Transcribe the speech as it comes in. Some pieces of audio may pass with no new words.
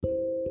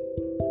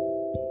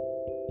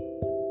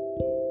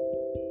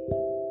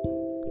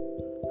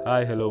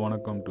Hi, hello,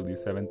 welcome to the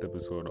 7th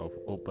episode of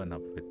Open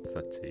Up with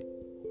Sachi.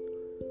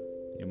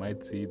 You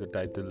might see the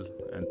title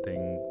and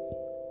think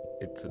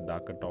it's a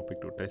darker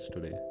topic to touch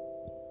today.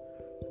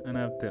 And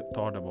I've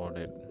thought about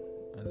it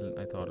and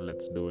I thought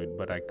let's do it,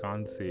 but I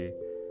can't say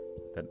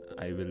that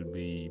I will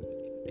be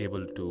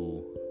able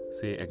to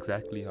say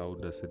exactly how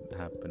does it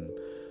happen,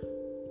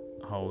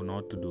 how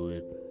not to do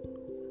it.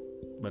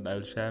 But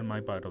I'll share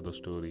my part of the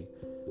story.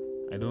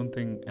 I don't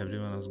think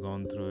everyone has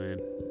gone through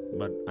it,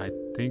 but I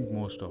think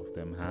most of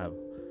them have.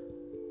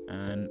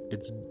 And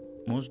it's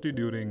mostly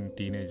during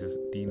teenage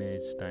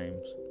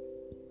times.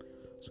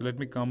 So let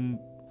me come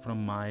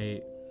from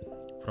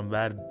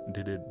where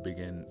did it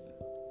begin?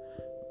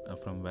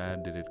 From where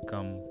did it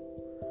come?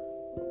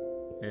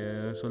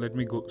 So let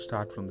me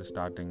start from the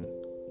starting.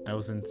 I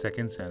was in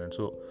second standard.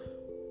 So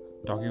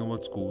talking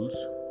about schools,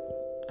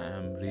 I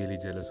am really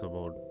jealous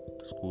about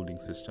the schooling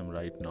system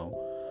right now,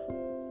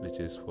 which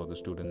is for the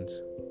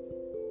students.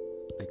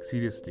 Like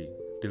seriously,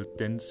 till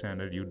 10th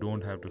standard you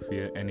don't have to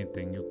fear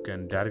anything. You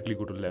can directly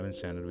go to 11th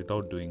standard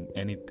without doing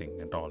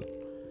anything at all.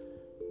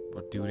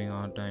 But during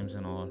our times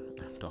and all,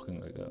 I'm talking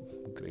like a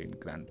great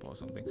grandpa or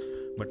something,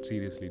 but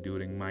seriously,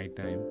 during my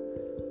time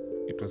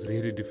it was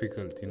really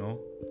difficult.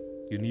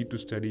 You need to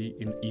study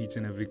in each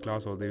and every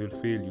class or they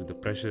will fail you. The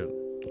pressure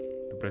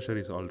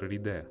is already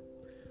there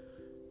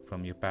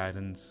from your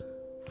parents,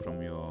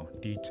 from your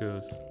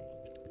teachers,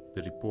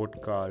 the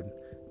report card,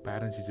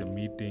 parents teacher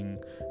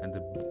meeting, and the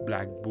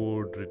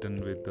blackboard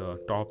written with the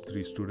top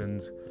 3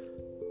 students.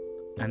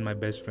 And my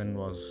best friend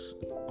was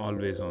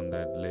always on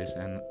that list,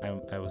 and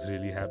I was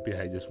really happy.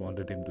 I just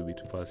wanted him to be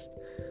first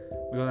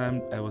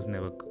because I was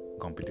never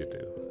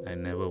competitive. I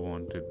never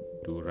wanted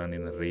to run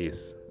in a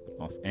race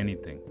of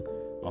anything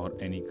or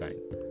any kind.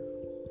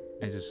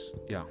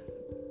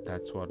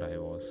 That's what I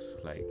was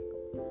like.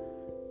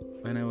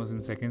 When I was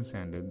in second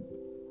standard,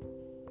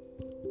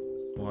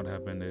 what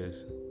happened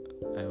is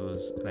I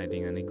was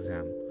writing an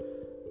exam,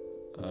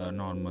 a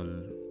normal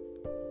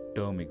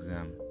term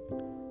exam.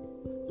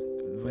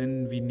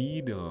 When we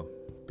need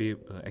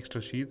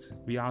extra sheets,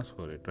 we ask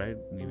for it, right?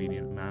 We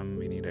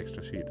need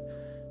extra sheet.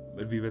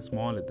 But we were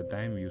small at the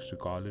time, we used to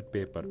call it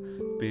paper,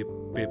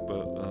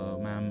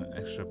 ma'am,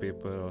 extra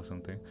paper or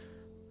something.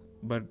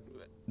 But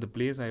the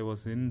place I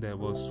was in, there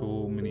was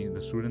so many,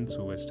 the students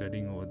who were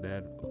studying over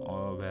there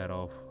are aware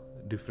of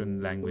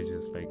different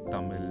languages like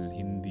Tamil,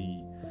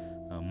 Hindi,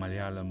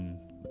 Malayalam,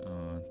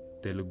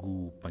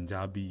 Telugu,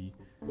 Punjabi,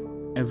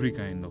 every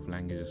kind of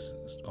languages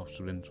of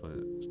students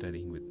were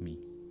studying with me.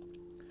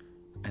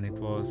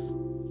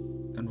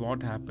 And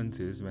what happens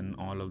is when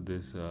all of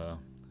these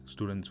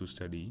students who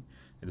study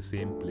at the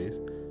same place,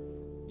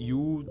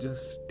 you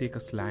just take a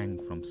slang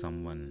from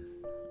someone,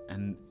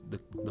 and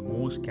the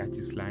most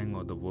catchy slang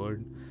or the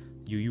word,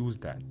 you use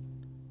that.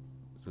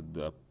 So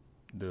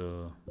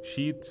the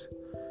sheets,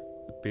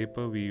 the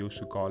paper, we used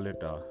to call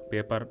it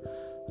paper.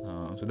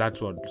 So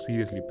that's what,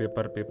 seriously,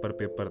 paper,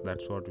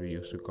 that's what we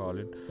used to call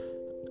it.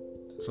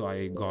 So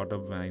I got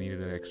up when I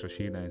needed an extra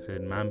sheet and I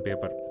said, ma'am,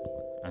 paper.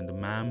 And the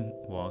ma'am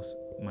was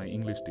my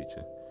English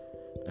teacher.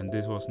 And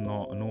this was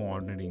no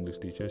ordinary English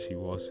teacher. She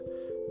was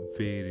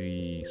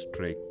very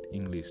strict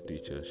English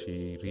teacher.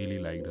 She really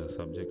liked her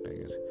subject, I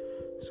guess.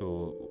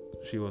 So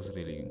she was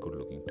really good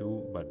looking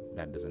too, but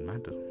that doesn't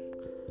matter.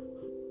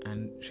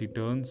 And she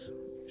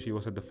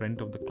was at the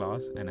front of the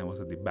class and I was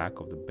at the back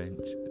of the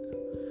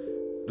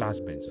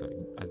last bench.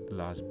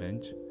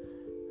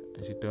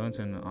 And she turns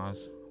and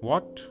asks,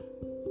 What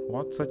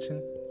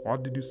Sachin?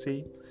 What did you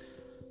say?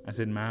 I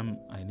said, ma'am,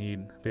 I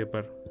need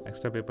paper,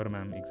 extra paper,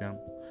 ma'am, exam.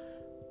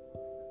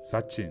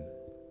 Sachin,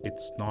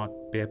 it's not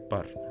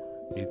paper,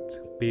 it's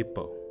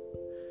paper.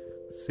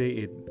 Say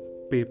it,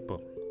 paper.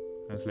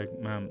 I was like,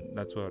 ma'am,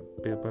 that's what,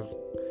 paper.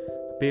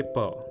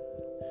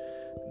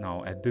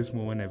 Now, at this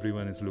moment,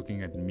 everyone is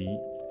looking at me.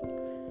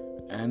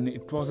 And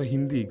it was a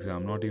Hindi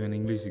exam, not even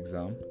English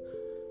exam.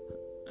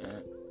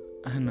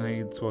 And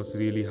it was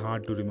really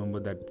hard to remember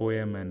that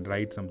poem and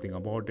write something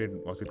about it.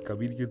 Was it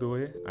Kabir Ki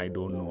Dohe? I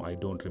don't know. I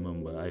don't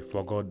remember. I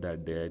forgot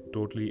that day. I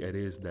totally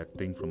erased that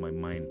thing from my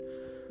mind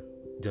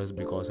just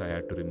because I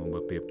had to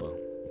remember paper.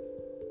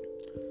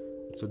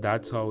 So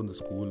that's how the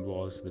school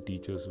was. The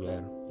teachers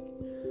were.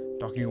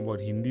 Talking about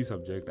Hindi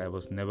subject, I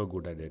was never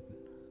good at it.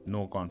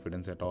 No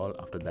confidence at all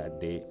after that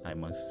day, I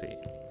must say.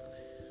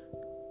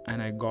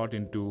 And I got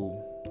into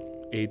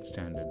 8th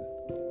standard.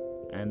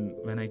 And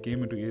when I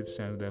came into 8th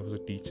standard, there was a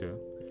teacher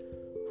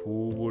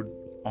who would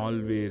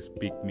always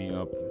pick me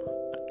up.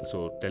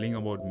 So telling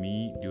about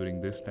me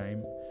during this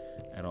time,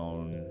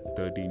 around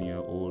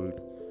 13-year-old,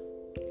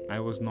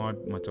 I was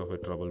not much of a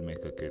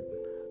troublemaker kid.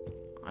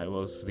 I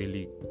was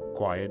really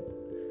quiet,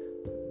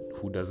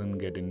 who doesn't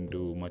get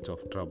into much of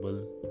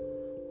trouble.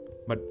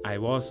 But I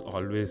was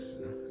always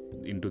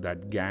into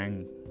that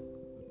gang.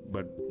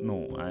 But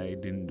no, I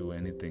didn't do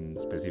anything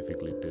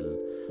specifically till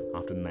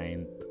after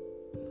 9th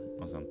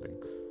or something.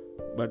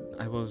 But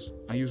I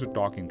used to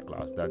talk in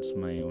class. That's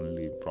my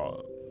only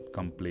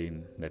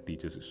complaint that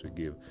teachers used to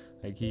give.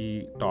 Like,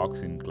 he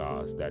talks in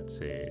class, that's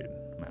it,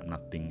 ma'am,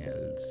 nothing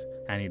else,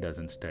 and he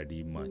doesn't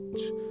study much,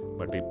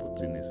 but he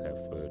puts in his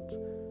efforts.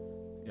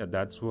 Yeah,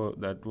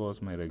 that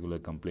was my regular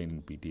complaint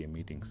in PTA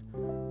meetings.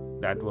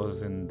 That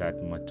wasn't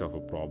that much of a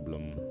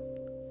problem.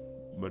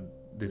 But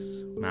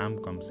this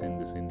ma'am comes in,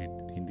 this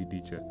Hindi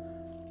teacher.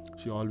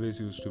 She always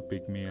used to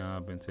pick me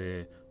up and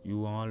say,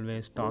 "You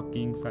always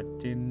talking,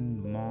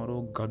 Sachin,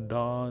 Moro,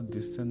 Gadda,"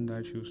 this and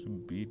that. She used to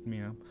beat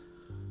me up.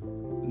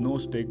 No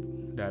stick,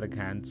 direct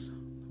hands.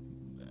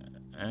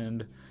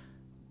 And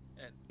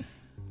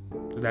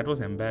that was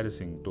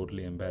embarrassing,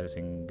 totally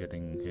embarrassing,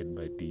 getting hit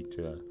by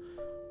teacher.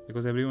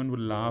 Because everyone would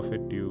laugh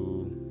at you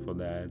for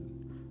that.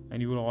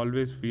 And you will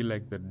always feel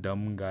like the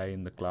dumb guy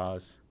in the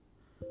class.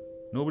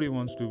 Nobody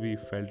wants to be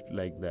felt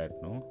like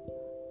that, no?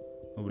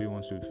 Nobody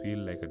wants to feel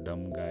like a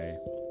dumb guy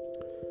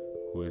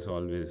who is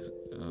always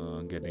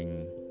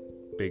getting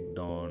picked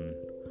on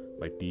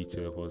by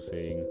teacher for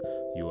saying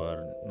you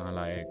are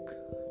nalayak,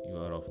 you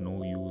are of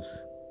no use.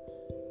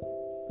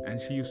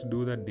 And she used to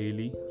do that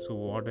daily. So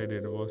what I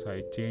did was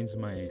I changed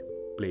my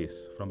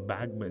place from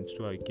back bench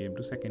to I came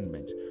to second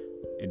bench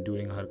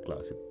during her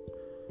class.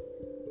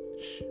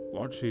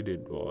 What she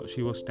did was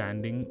she was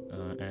standing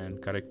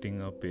and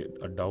correcting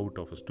a doubt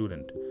of a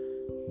student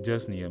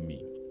just near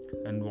me.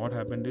 And what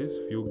happened is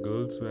few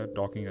girls were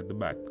talking at the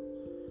back.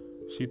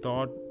 She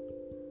thought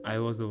I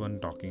was the one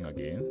talking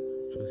again.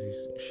 So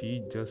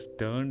she just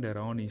turned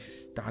around and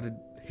started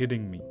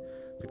hitting me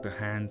with her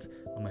hands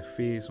on my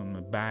face, on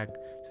my back.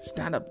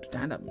 Stand up.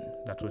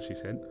 That's what she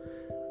said.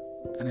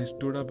 And I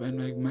stood up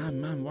and like,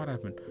 ma'am, what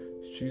happened?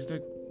 She's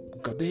like,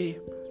 "Gade,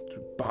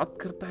 baat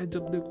karta hai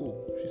jab dekho."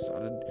 She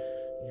started,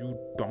 "You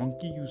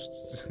donkey,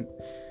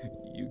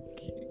 you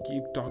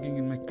keep talking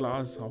in my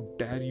class, how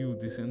dare you,"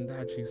 this and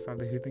that. She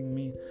started hitting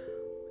me.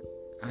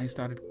 I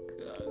started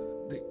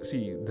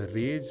the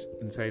rage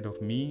inside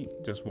of me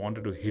just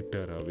wanted to hit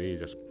her away,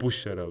 just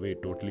push her away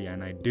totally,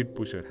 and I did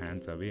push her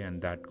hands away,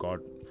 and that got,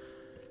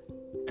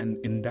 and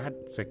in that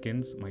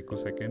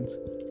microseconds,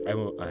 I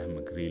am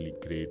a really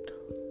great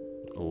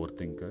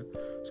overthinker.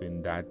 So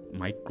in that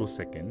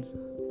microseconds,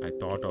 I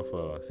thought of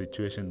a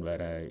situation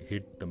where I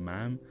hit the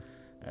ma'am,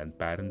 and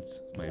parents,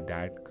 my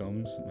dad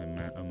comes,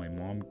 my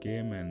mom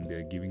came, and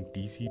they're giving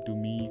TC to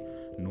me.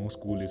 No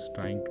school is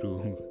trying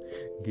to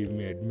give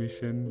me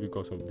admission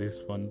because of this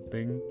one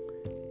thing,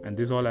 and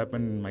this all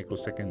happened in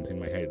microseconds in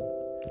my head.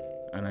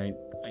 And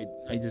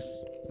I just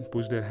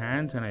pushed their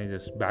hands and I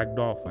just backed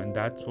off, and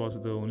that was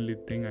the only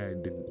thing I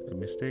did a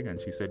mistake. And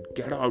she said,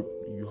 "Get out,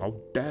 you, how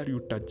dare you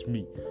touch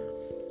me."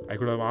 I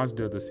could have asked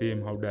her the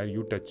same, "How dare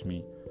you touch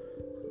me?"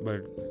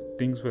 But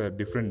things were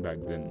different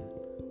back then.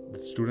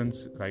 The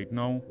students right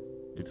now,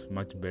 it's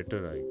much better.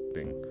 I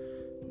think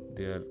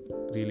they are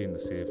really in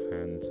the safe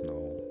hands now,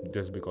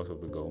 just because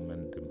of the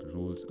government, the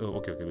rules.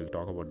 Okay, we'll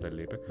talk about that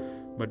later.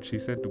 But she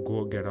said to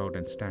go, get out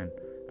and stand.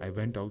 I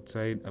went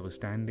outside. I was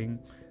standing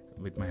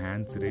with my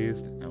hands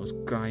raised. I was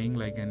crying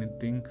like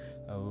anything.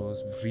 I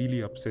was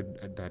really upset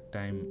at that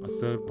time. A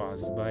sir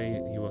passed by.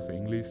 He was an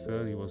English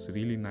sir. He was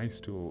really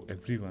nice to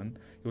everyone.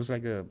 He was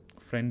like a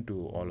friend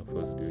to all of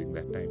us during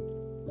that time.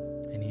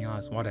 And he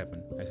asked, "What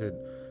happened?" I said,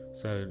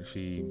 "Sir,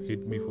 she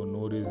hit me for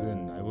no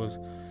reason." I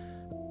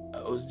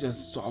was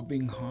just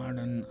sobbing hard,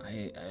 and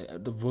I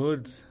the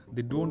words,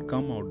 they don't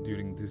come out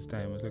during this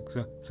time. I was like,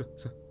 sir,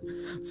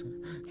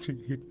 she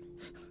hit me.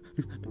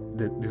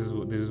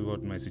 This is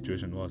what my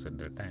situation was at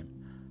that time.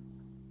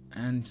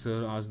 And sir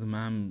asked the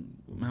ma'am,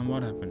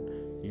 "What happened?"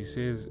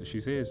 She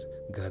says,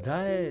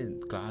 "गधा है,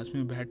 class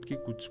में बैठ के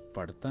कुछ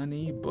पढ़ता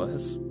नहीं,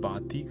 बस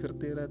बात ही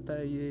करते रहता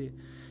है ये.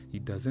 He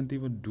doesn't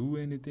even do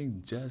anything,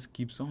 just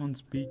keeps on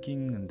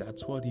speaking, and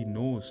that's what he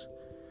knows."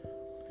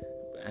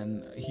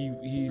 And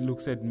he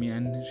looks at me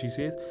and she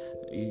says,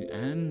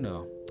 "And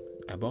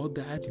about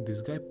that,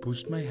 this guy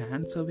pushed my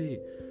hands away."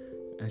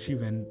 And she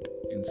went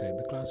inside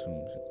the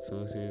classroom. Sir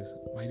says,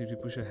 "Why did you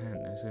push her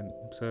hand?" I said,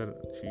 "Sir,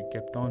 she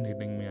kept on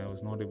hitting me. I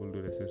was not able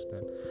to resist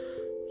that.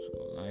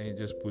 So I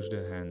just pushed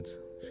her hands."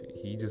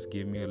 He just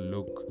gave me a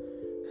look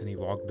and he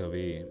walked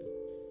away.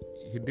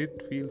 He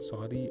did feel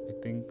sorry, I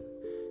think.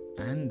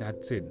 And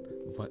that's it.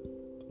 But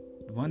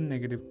one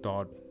negative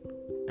thought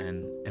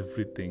and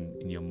everything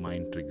in your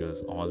mind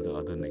triggers all the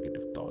other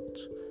negative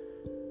thoughts.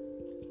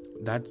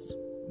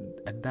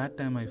 At that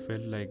time I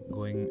felt like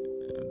going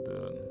the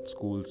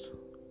school's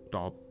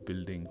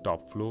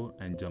top floor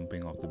and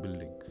jumping off the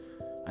building.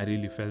 I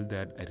really felt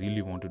that. I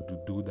really wanted to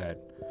do that.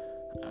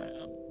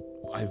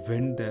 I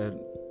went there.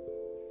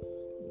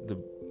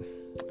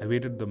 I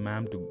waited the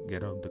ma'am to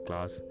get out of the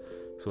class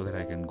so that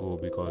I can go,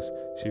 because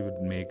she would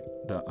make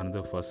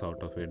another fuss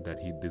out of it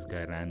that this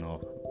guy ran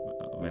off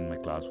when my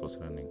class was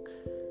running.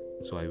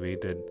 So I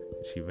waited.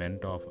 She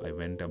went off. I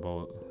went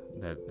above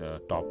that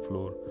top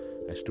floor.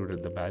 I stood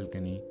at the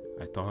balcony.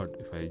 I thought,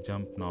 if I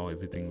jump now,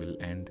 everything will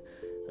end.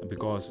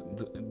 Because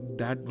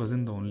that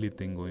wasn't the only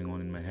thing going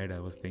on in my head. I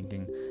was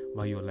thinking,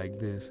 why you're like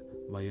this?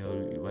 Why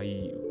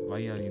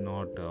are you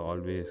not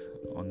always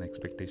on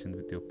expectations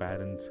with your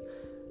parents?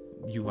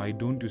 why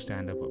don't you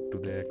stand up to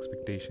their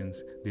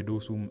expectations? They do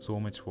so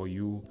much for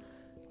you,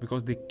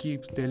 because they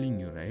keep telling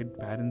you, right?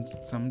 Parents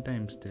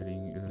sometimes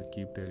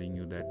keep telling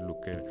you that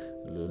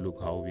look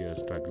how we are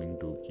struggling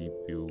to keep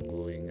you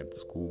going at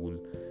school,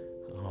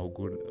 how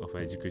good of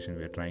education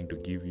we are trying to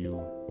give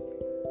you.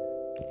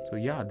 So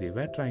yeah, they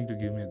were trying to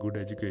give me a good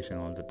education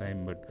all the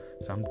time, but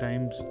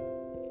sometimes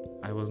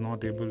I was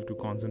not able to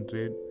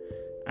concentrate.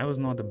 I was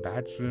not a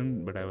bad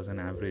student, but I was an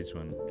average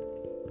one.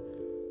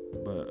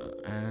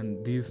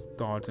 And these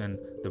thoughts and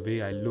the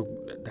way I look,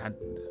 that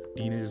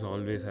teenagers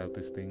always have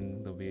this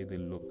thing, the way they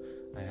look.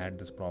 I had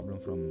this problem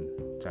from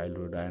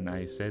childhood, and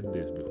I said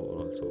this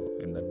before also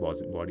in that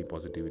body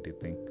positivity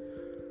thing.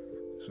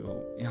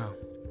 So yeah,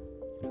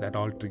 that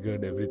all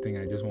triggered everything.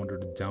 I just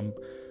wanted to jump,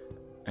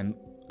 and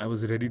I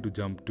was ready to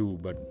jump too,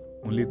 but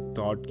only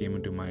thought came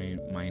into my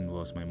mind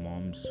was my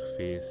mom's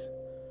face.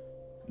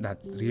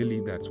 That's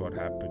what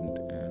happened.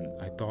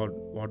 And I thought,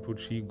 what would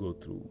she go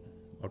through?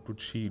 What would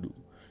she do?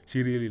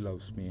 She really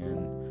loves me,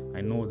 and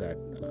I know that.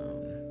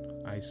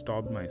 I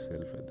stopped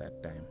myself at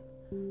that time,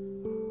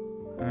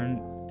 and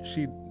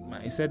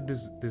I said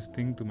this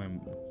thing to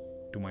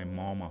my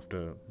mom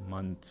after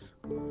months,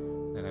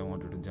 that I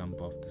wanted to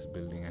jump off this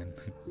building. And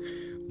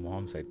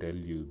moms, I tell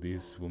you,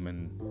 these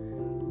women,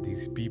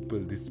 these people,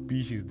 this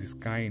species, this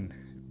kind,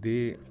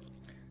 they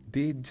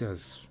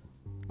just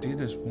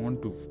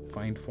want to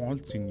find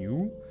faults in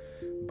you.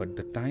 But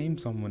the time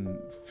someone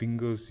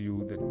fingers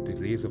you, that they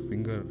raise a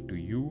finger to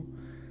you,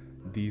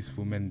 these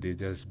women, they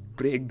just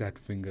break that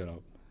finger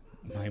up.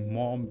 My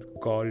mom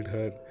called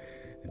her,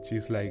 and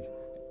she's like,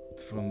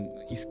 from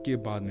इसके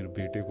बाद मेरे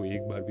बेटे को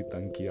एक बार भी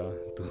तंग किया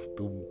तो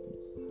तुम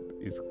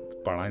इस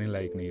पढ़ाने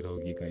लायक नहीं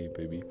रहोगी कहीं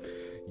पे भी.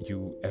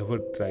 You ever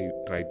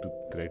try to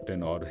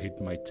threaten or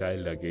hit my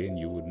child again,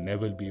 you would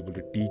never be able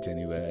to teach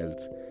anywhere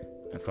else.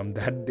 And from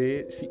that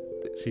day,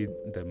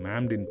 the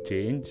ma'am didn't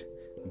change,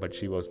 but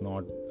she was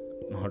not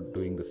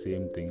doing the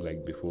same thing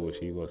like before.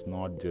 She was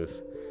not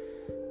just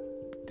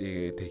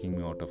taking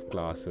me out of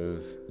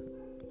classes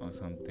or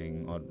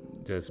something, or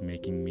just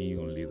making me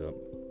only the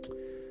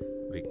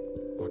big,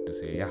 what to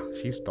say. Yeah,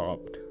 she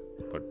stopped,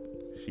 but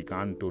she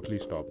can't totally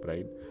stop,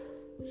 right?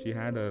 She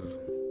had her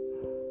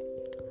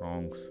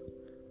wrongs,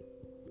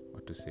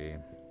 what to say.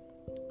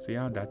 So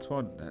yeah, that's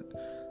what that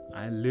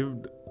I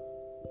lived.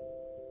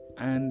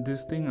 And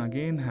this thing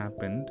again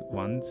happened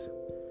once,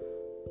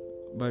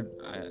 but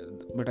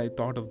I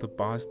thought of the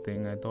past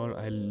thing. I thought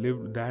I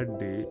lived that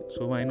day,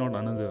 so why not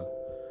another?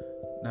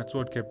 That's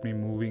what kept me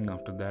moving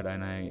after that,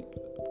 and I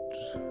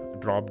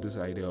dropped this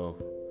idea of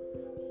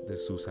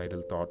this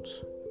suicidal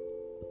thoughts.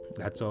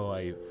 That's how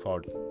I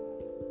fought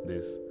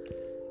this.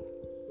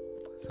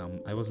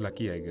 I was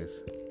lucky, I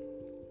guess,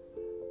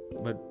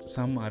 but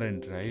some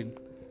aren't, right?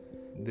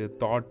 The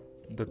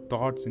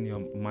thoughts in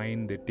your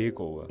mind, they take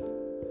over.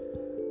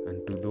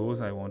 And to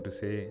those, I want to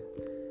say,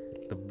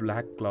 the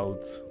black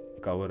clouds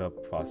cover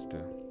up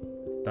faster.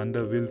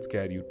 Thunder will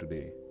scare you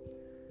today.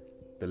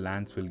 The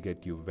lands will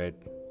get you wet,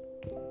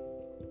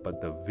 but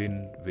the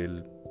wind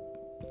will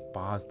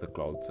pass the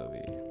clouds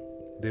away.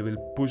 They will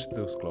push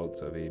those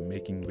clouds away,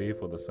 making way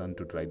for the sun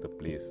to dry the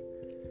place.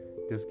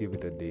 Just give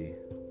it a day,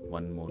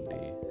 one more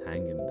day,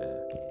 hang in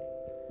there.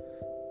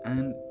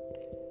 And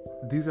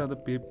these are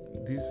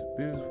this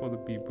is for the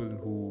people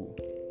who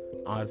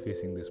are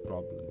facing this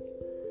problem.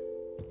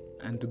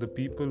 And to the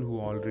people who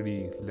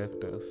already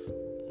left us,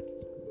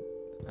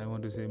 I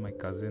want to say, my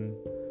cousin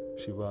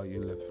Shiva,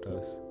 you left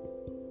us.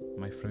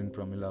 My friend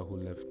Pramila, who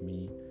left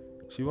me.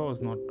 Shiva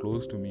was not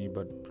close to me,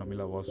 but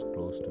Pramila was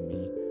close to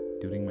me.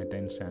 During my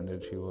 10th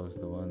standard, she was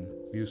the one.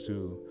 We used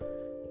to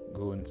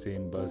go in the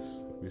same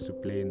bus. We used to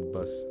play in the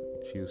bus.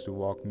 She used to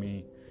walk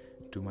me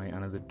to my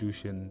another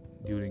tuition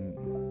during...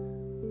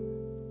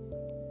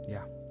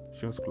 Yeah,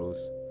 she was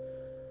close.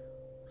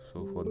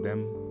 So for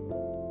them,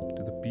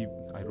 to the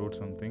people, I wrote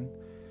something.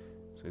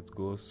 So it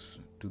goes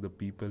to the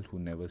people who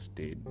never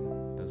stayed.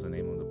 That's the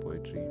name of the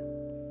poetry.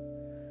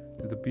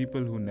 To the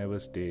people who never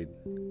stayed,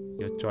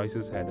 your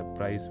choices had a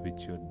price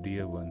which your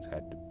dear ones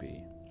had to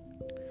pay.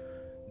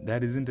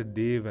 There isn't a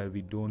day where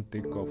we don't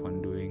think of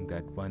undoing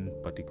that one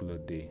particular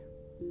day.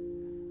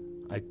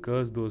 I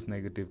curse those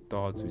negative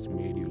thoughts which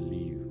made you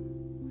leave.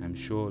 I'm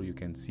sure you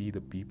can see the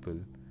people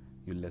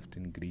you left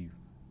in grief.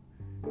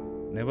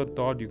 Never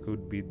thought you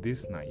could be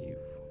this naive.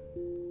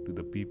 To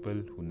the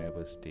people who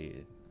never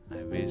stayed,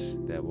 I wish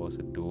there was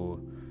a door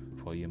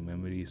for your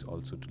memories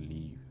also to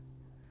leave.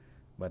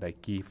 But I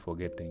keep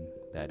forgetting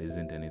there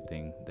isn't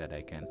anything that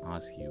I can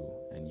ask you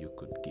and you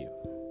could give.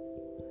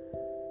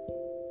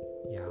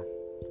 Yeah.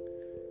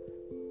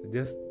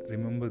 Just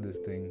remember this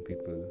thing,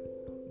 people.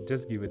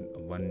 Just give it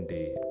one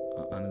day,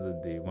 another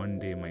day. One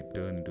day might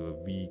turn into a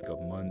week, a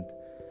month,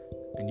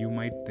 and you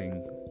might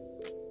think,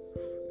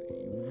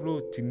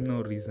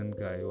 chinno reason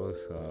guy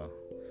was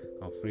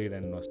afraid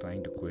and was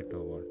trying to quit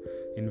or what.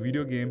 In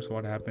video games,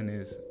 what happens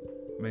is,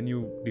 when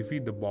you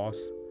defeat the boss,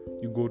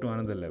 you go to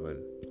another level.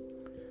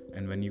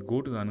 And when you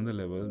go to another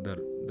level,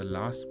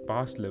 the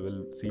past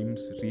level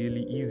seems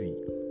really easy.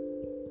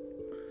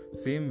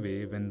 Same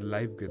way, when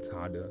life gets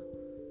harder,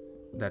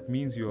 that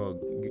means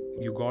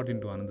you got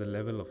into another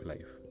level of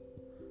life.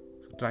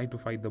 So try to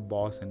fight the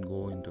boss and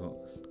go into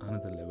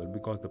another level,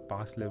 because the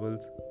past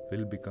levels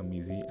will become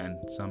easy and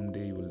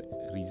someday you will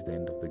reach the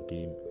end of the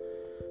game.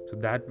 So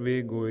that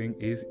way going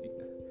is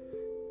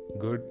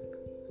good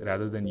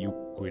rather than you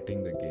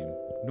quitting the game.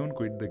 Don't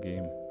quit the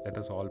game. Let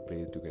us all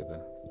play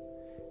together.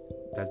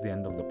 That's the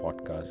end of the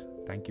podcast.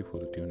 Thank you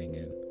for tuning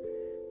in.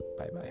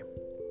 Bye bye.